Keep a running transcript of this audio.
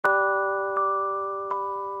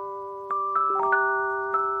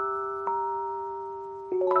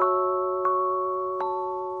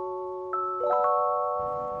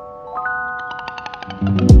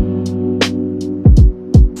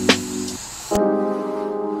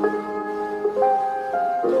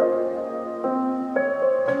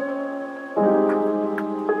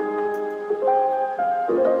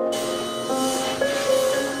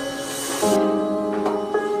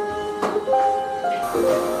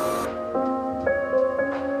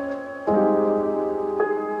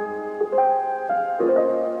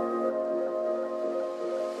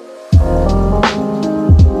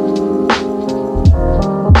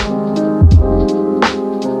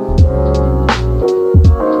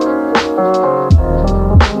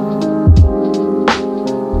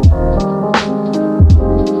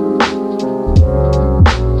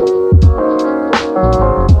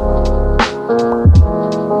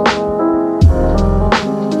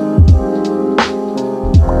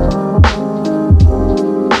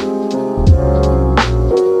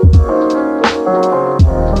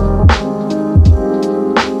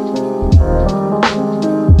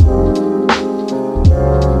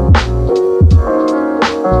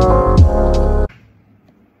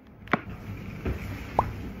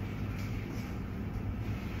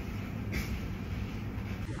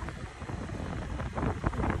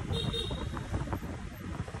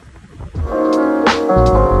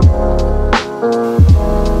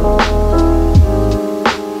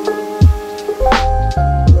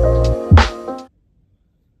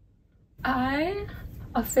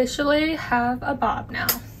officially have a bob now.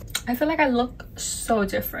 I feel like I look so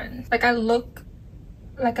different. Like I look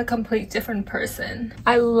like a complete different person.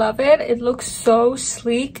 I love it. It looks so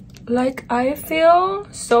sleek. Like I feel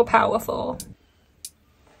so powerful.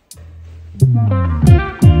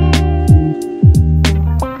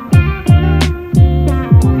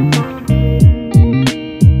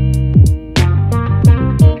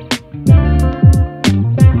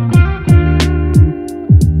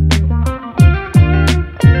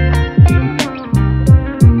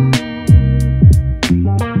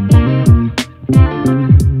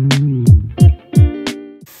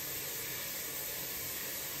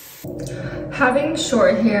 Having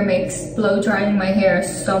short hair makes blow drying my hair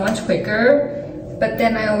so much quicker, but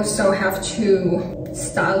then I also have to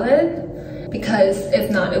style it because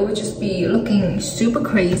if not it would just be looking super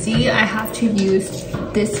crazy. I have to use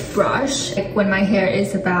this brush like when my hair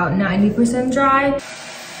is about 90% dry.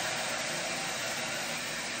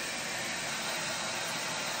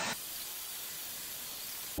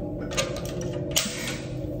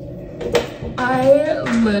 I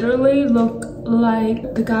literally look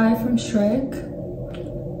like the guy from Shrek.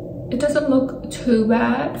 It doesn't look too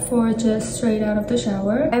bad for just straight out of the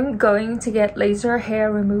shower. I'm going to get laser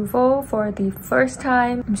hair removal for the first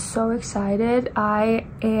time. I'm so excited. I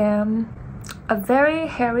am a very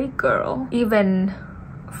hairy girl, even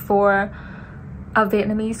for a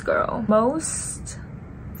Vietnamese girl. Most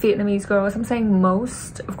Vietnamese girls, I'm saying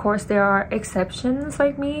most, of course there are exceptions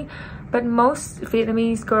like me, but most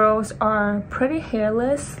Vietnamese girls are pretty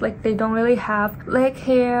hairless. Like they don't really have leg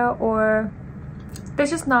hair or they're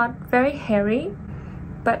just not very hairy.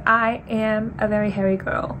 But I am a very hairy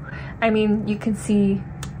girl. I mean, you can see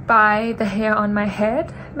by the hair on my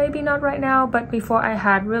head, maybe not right now, but before I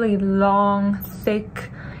had really long, thick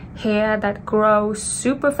hair that grows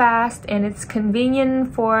super fast, and it's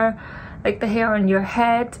convenient for like the hair on your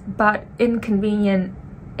head, but inconvenient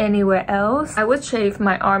anywhere else. I would shave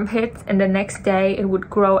my armpits and the next day it would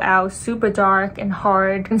grow out super dark and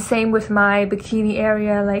hard. And same with my bikini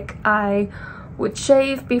area. Like I would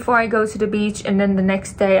shave before I go to the beach and then the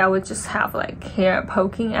next day I would just have like hair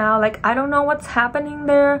poking out. Like I don't know what's happening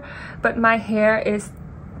there, but my hair is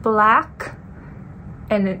black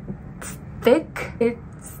and it's thick.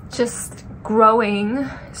 It's just growing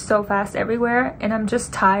so fast everywhere and I'm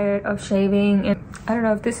just tired of shaving. And I don't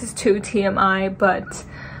know if this is too TMI, but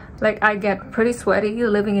like I get pretty sweaty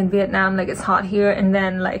living in Vietnam. Like it's hot here, and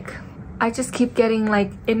then like I just keep getting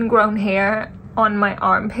like ingrown hair on my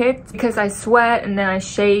armpits because I sweat and then I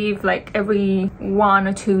shave like every 1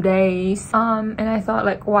 or 2 days. And I thought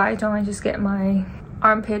like, why don't I just get my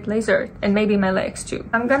armpit lasered and maybe my legs too.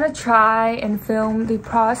 I'm gonna try and film the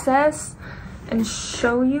process and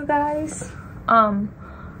show you guys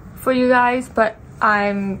for you guys, but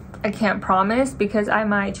I can't promise because I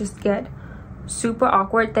might just get super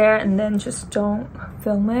awkward there and then just don't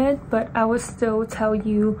film it. But I will still tell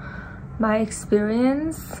you my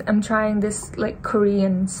experience. I'm trying this like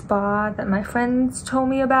Korean spa that my friends told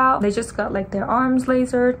me about. They just got like their arms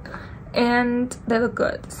lasered and they look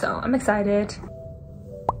good, so I'm excited.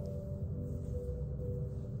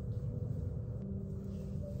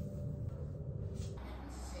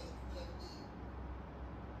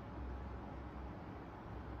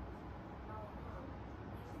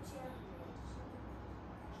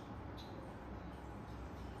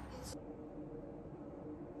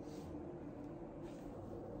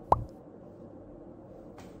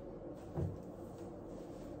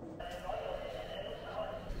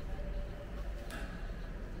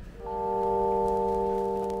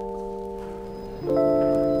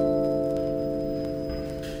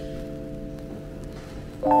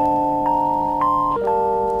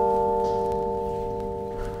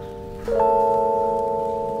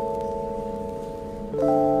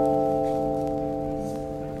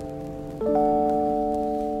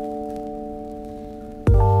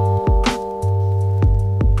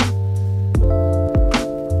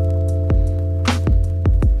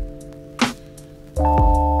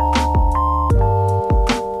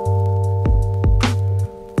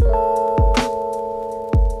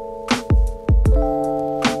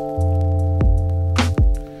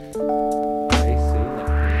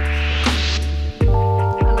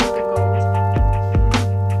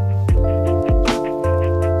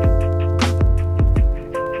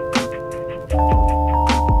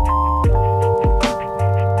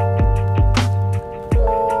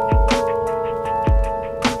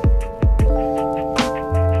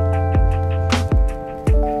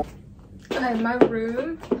 My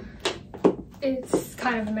room is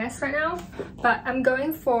kind of a mess right now, but I'm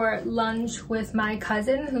going for lunch with my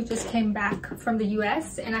cousin who just came back from the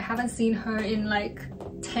US, and I haven't seen her in like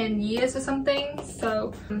 10 years or something.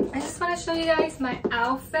 So I just want to show you guys my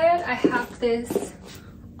outfit. I have this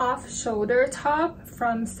off-shoulder top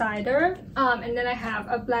from Cider, and then I have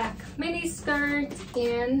a black mini skirt,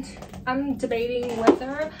 and I'm debating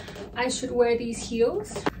whether I should wear these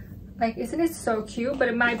heels. Like, isn't it so cute? But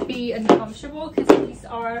it might be uncomfortable because these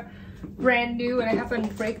are brand new and I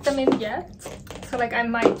haven't break them in yet. So like I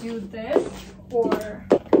might do this, or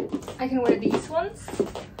I can wear these ones.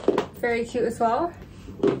 Very cute as well.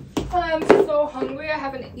 I'm so hungry. I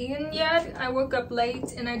haven't eaten yet. I woke up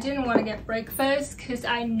late and I didn't want to get breakfast because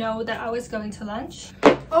I know that I was going to lunch.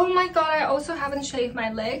 Oh my god, I also haven't shaved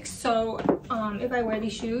my legs. So if I wear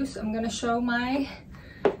these shoes, I'm gonna show my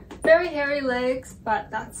very hairy legs, but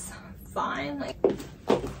that's fine. Like,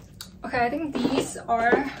 okay, I think these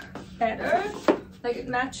are better. Like, it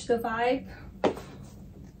matched the vibe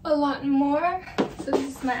a lot more. So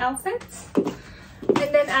this is my outfit.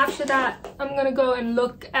 And then after that, I'm gonna go and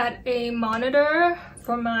look at a monitor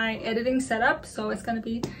for my editing setup. So it's gonna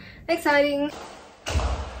be exciting.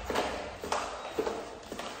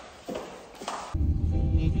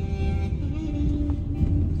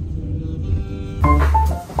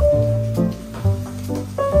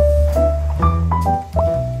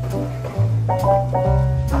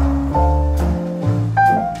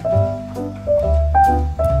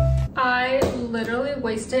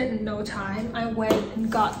 Wasted no time. I went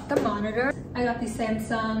and got the monitor. I got the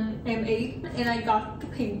Samsung M8 and I got the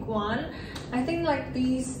pink one. I think like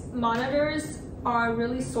these monitors are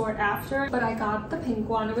really sought after, but I got the pink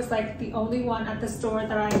one. It was like the only one at the store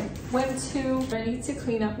that I went to. I need to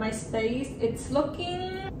clean up my space. It's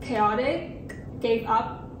looking chaotic. Gave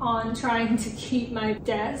up on trying to keep my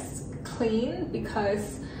desk clean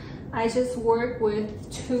because I just work with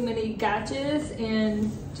too many gadgets and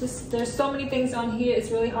just there's so many things on here.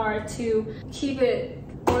 It's really hard to keep it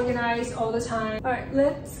organized all the time. All right,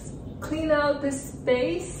 let's clean out this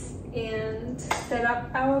space and set up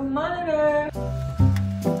our monitor.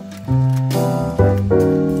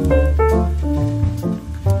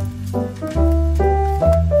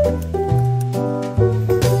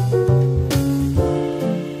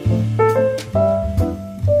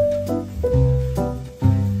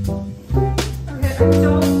 I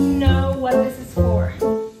don't know what this is for.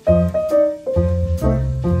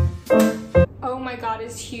 Oh my god,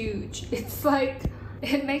 it's huge. It's like,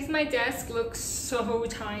 it makes my desk look so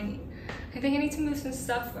tiny. I think I need to move some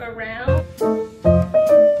stuff around.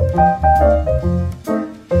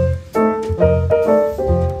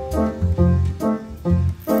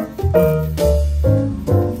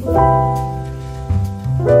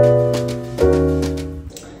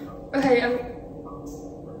 Okay,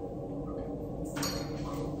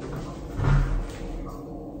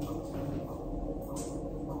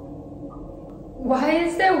 why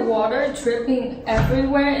is there water dripping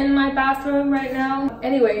everywhere in my bathroom right now?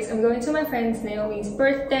 Anyways, I'm going to my friend's Naomi's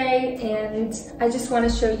birthday and I just want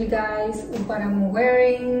to show you guys what I'm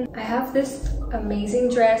wearing. I have this amazing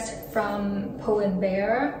dress from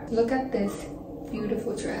Pull&Bear. Look at this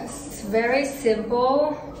beautiful dress. It's very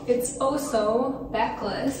simple. It's also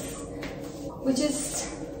backless, which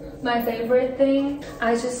is my favorite thing.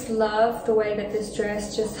 I just love the way that this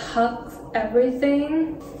dress just hugs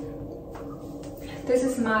everything. This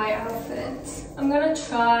is my outfit. I'm gonna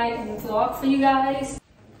try and vlog for you guys.